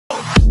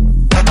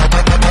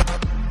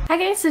Hi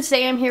guys, so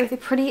today I'm here with a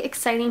pretty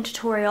exciting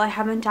tutorial. I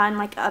haven't done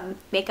like a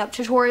makeup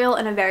tutorial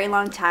in a very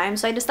long time,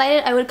 so I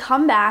decided I would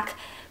come back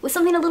with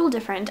something a little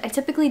different. I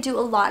typically do a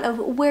lot of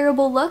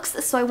wearable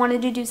looks, so I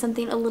wanted to do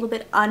something a little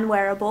bit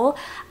unwearable.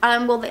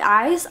 Well, the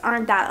eyes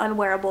aren't that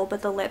unwearable,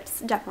 but the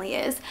lips definitely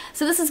is.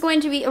 So this is going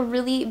to be a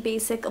really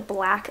basic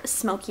black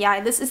smoky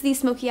eye. This is the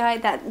smoky eye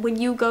that when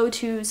you go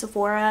to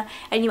Sephora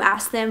and you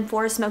ask them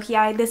for a smoky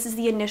eye, this is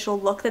the initial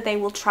look that they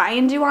will try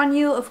and do on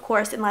you, of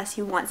course, unless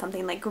you want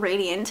something like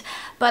gradient.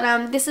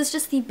 But this is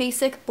just the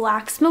basic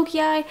black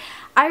smoky eye.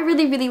 I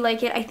really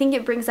like it. I think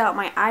it brings out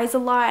my eyes a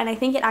lot, and I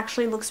think it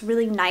actually looks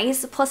really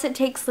nice. Plus it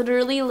takes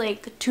literally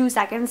like 2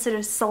 seconds to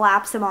just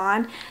slap them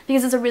on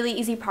because it's a really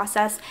easy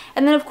process.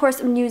 And then of course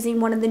I'm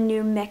using one of the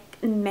new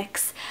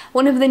NYX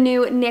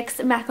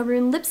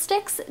Macaroon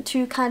Lipsticks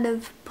to kind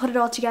of put it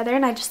all together,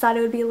 and I just thought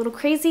it would be a little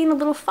crazy and a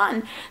little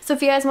fun. So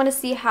if you guys want to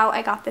see how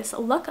I got this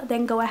look,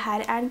 then go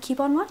ahead and keep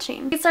on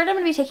watching. To get started, I'm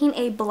going to be taking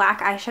a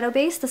black eyeshadow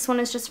base. This one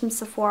is just from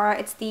Sephora.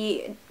 It's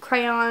the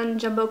Crayon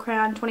Jumbo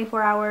Crayon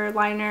 24-hour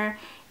liner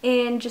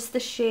in just the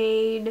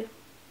shade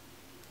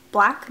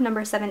Black,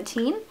 number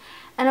 17.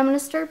 And I'm going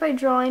to start by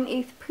drawing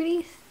a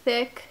pretty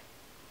thick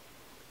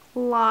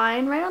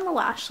line right on the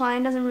lash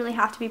line. Doesn't really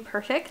have to be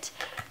perfect.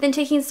 Then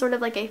taking sort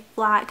of like a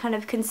flat kind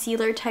of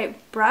concealer type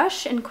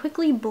brush and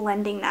quickly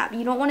blending that.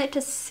 You don't want it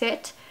to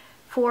sit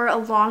for a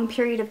long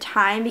period of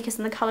time because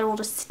then the color will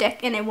just stick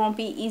and it won't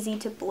be easy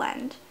to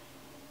blend.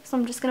 So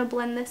I'm just going to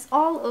blend this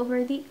all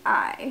over the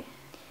eye.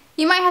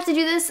 You might have to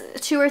do this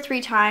 2 or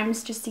 3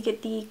 times just to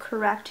get the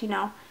correct,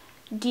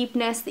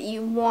 deepness that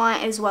you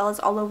want, as well as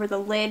all over the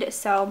lid.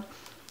 So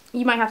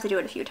you might have to do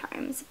it a few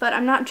times, but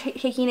I'm not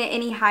taking it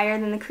any higher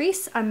than the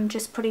crease. I'm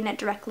just putting it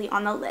directly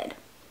on the lid.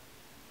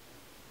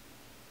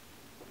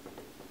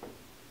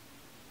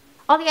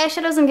 All the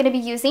eyeshadows I'm going to be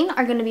using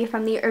are going to be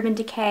from the Urban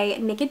Decay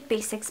Naked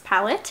Basics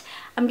palette.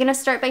 I'm going to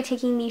start by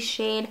taking the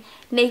shade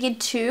Naked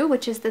 2,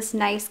 which is this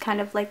nice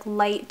kind of like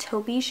light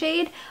taupey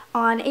shade,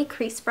 on a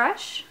crease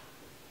brush.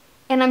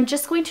 And I'm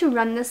just going to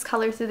run this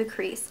color through the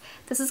crease.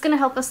 This is going to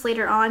help us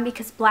later on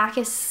because black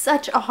is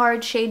such a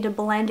hard shade to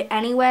blend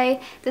anyway.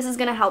 This is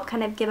going to help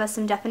kind of give us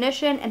some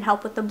definition and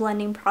help with the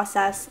blending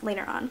process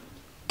later on.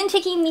 And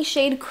taking the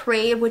shade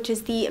Crave, which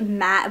is the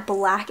matte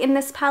black in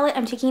this palette,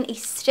 I'm taking a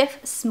stiff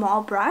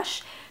small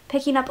brush,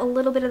 picking up a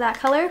little bit of that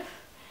color,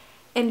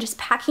 and just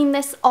packing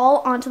this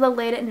all onto the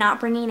lid, not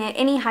bringing it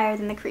any higher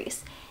than the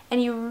crease.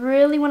 And you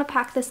really want to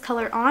pack this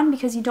color on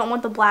because you don't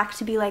want the black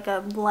to be like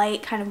a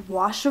light kind of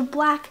wash of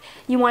black.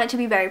 You want it to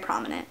be very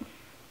prominent.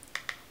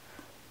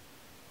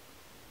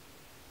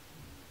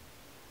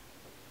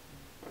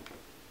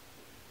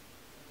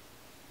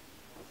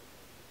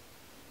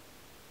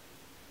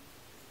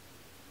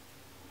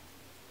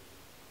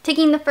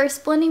 Taking the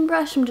first blending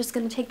brush, I'm just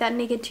going to take that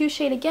Naked 2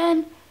 shade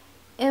again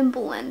and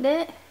blend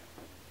it.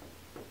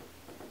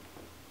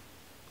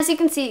 As you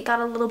can see, it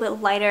got a little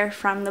bit lighter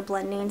from the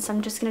blending, so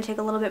I'm just going to take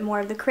a little bit more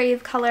of the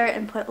Crave color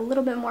and put a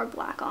little bit more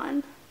black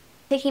on.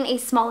 Taking a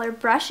smaller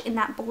brush in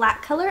that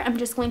black color, I'm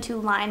just going to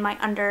line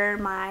under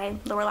my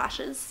lower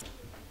lashes.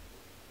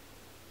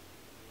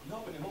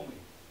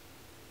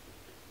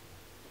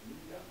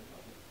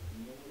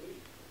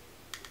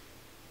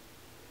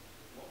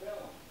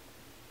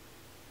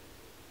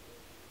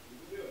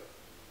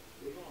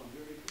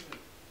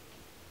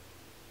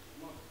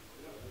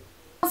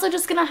 Also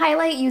just going to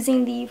highlight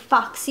using the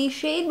Foxy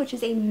shade, which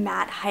is a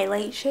matte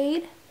highlight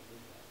shade.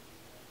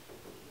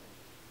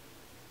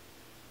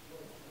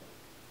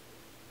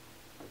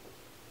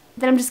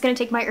 Then I'm just going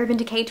to take my Urban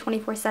Decay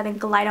 24/7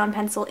 Glide On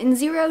Pencil in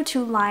 0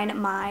 to line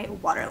my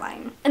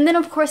waterline. And then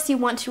of course you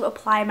want to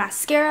apply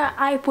mascara.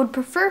 I would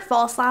prefer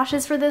false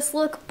lashes for this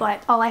look,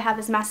 but all I have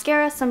is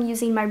mascara, so I'm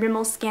using my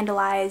Rimmel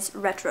Scandalized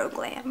Retro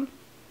Glam.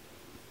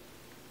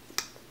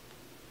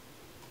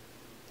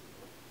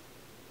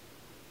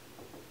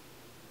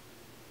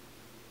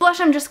 Blush,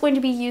 I'm just going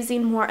to be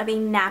using more of a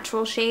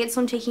natural shade,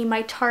 so I'm taking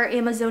my Tarte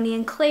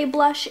Amazonian Clay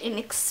Blush in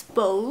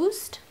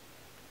Exposed.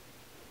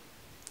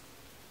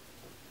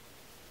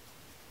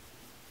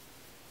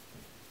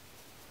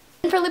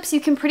 And for lips, you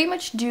can pretty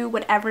much do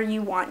whatever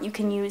you want. You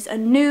can use a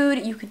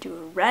nude, you could do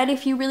a red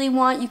if you really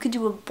want, you could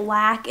do a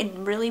black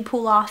and really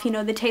pull off,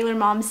 the Taylor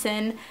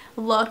Momsen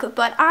look,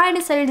 but I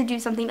decided to do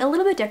something a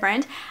little bit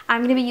different.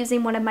 I'm going to be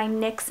using one of my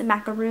NYX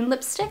Macaroon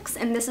Lipsticks,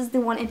 and this is the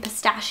one in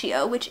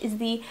Pistachio, which is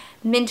the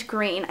mint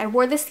green. I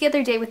wore this the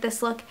other day with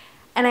this look,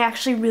 and I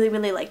actually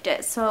really liked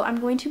it, so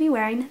I'm going to be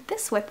wearing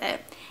this with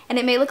it. And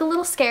it may look a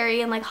little scary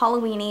and like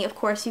Halloween-y. Of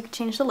course, you could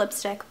change the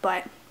lipstick,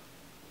 but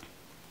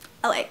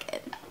I like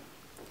it.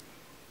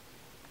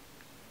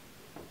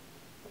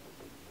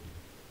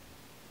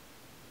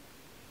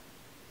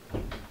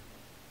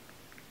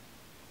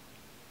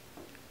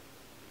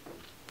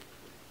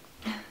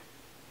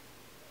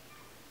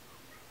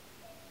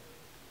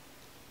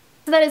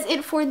 So that is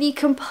it for the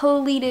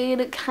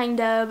completed,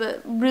 kind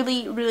of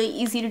really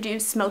easy to do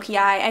smoky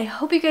eye. I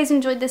hope you guys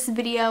enjoyed this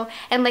video,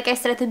 and like I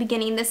said at the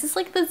beginning, this is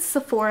like the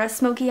Sephora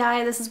smoky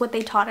eye. This is what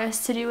they taught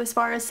us to do as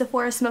far as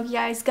Sephora smoky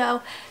eyes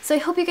go. So I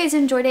hope you guys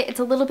enjoyed it. It's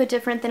a little bit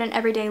different than an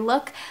everyday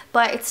look,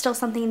 but it's still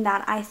something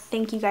that I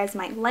think you guys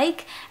might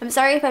like. I'm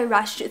sorry if I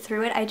rushed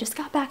through it. I just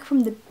got back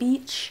from the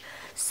beach,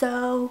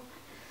 so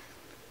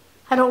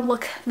I don't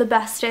look the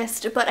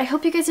bestest, but I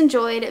hope you guys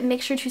enjoyed.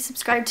 Make sure to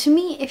subscribe to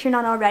me if you're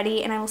not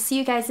already, and I will see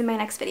you guys in my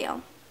next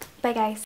video. Bye guys.